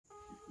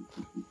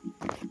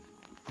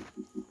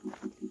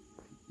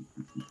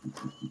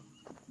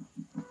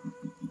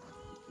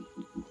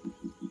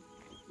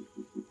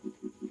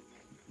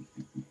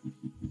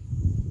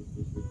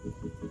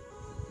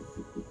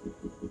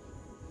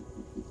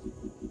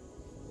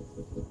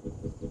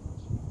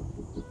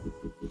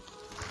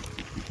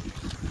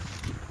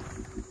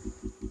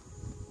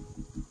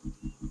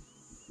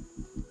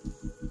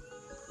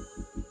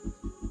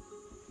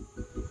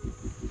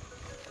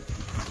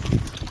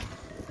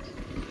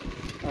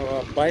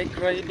Our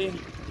bike riding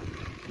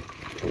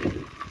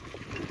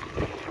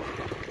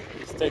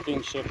is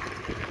taking shape.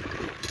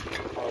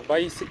 Our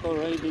bicycle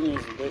riding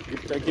is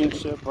taking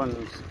shape,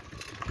 and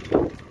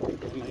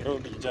the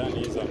Nairobi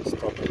journey is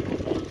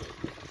unstoppable.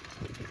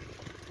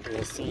 We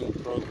are seeing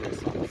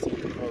progress. I'm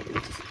seeing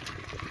progress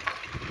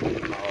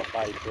on our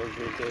bike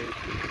every day.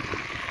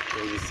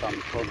 There is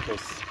some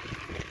progress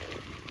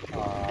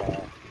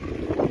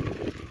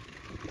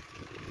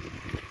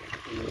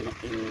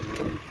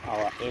in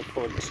our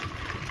effort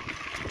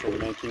to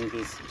making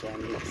this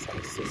journey a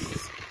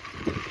success.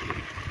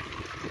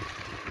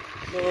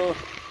 So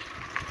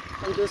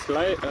I'm just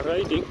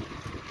riding,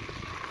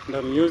 and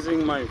I'm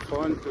using my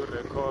phone to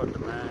record,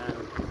 man.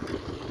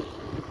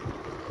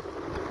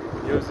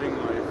 Using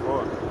my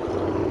phone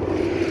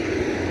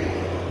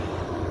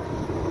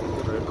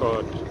to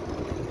record.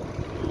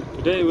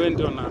 Today I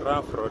went on a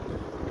rough road.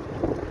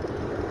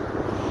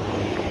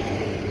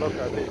 Look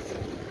at this.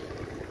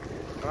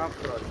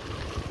 Rough road.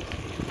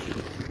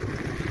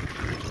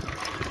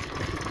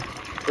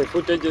 The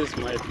footages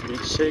might be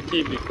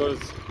shaky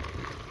because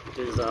it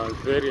is a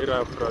very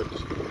rough road.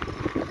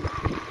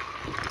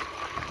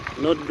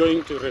 Not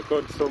going to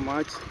record so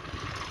much,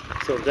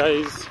 so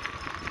guys,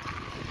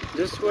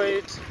 just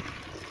wait.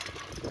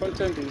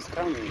 Content is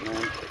coming,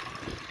 man.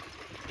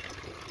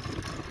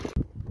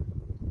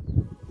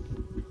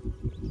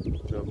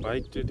 The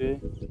bike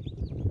today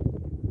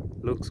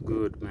looks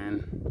good,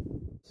 man.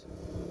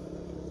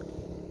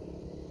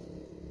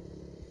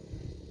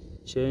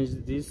 Change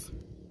this.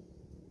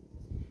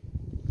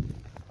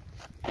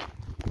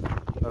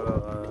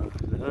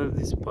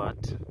 This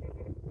part,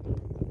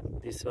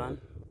 this one,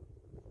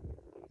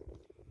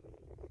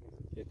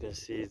 you can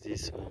see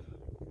this one.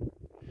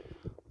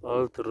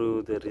 All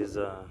through there is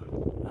a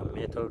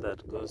metal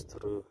that goes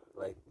through,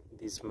 like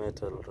this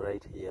metal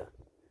right here.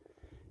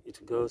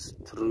 It goes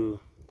through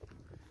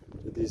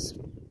this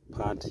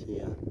part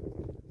here.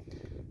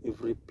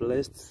 We've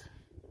replaced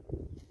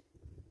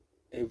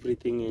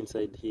everything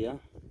inside here.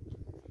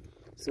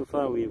 So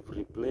far we've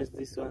replaced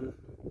this one.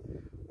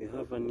 We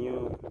have a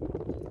new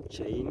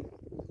chain,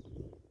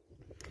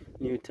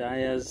 new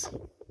tires,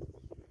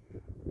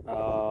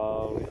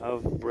 we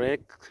have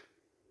brake,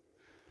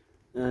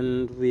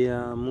 and we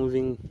are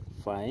moving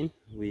fine.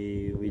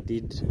 We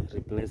did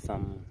replace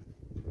some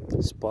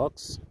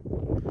spokes.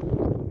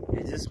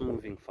 We're just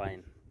moving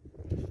fine.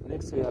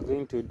 Next we are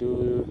going to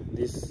do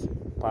this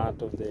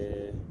part of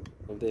the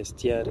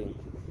steering.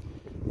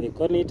 They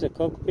call it a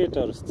cockpit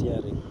or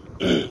steering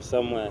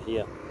somewhere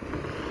here.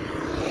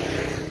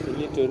 We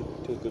need to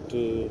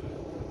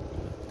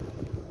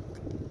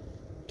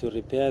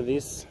repair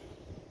this,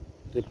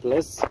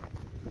 replace,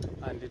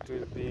 and it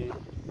will be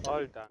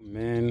all done.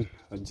 Man,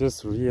 I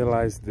just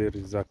realized there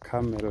is a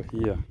camel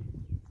here.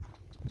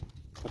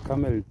 A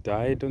camel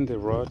died on the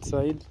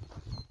roadside.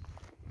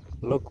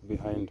 Look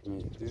behind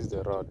me, this is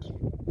the road.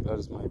 That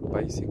is my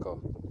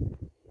bicycle.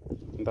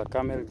 And the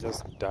camel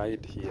just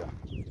died here.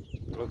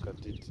 Look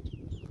at it.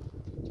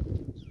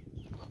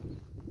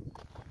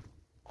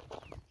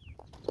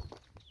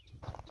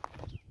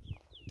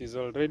 It is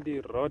already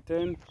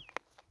rotten.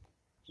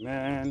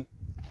 Man,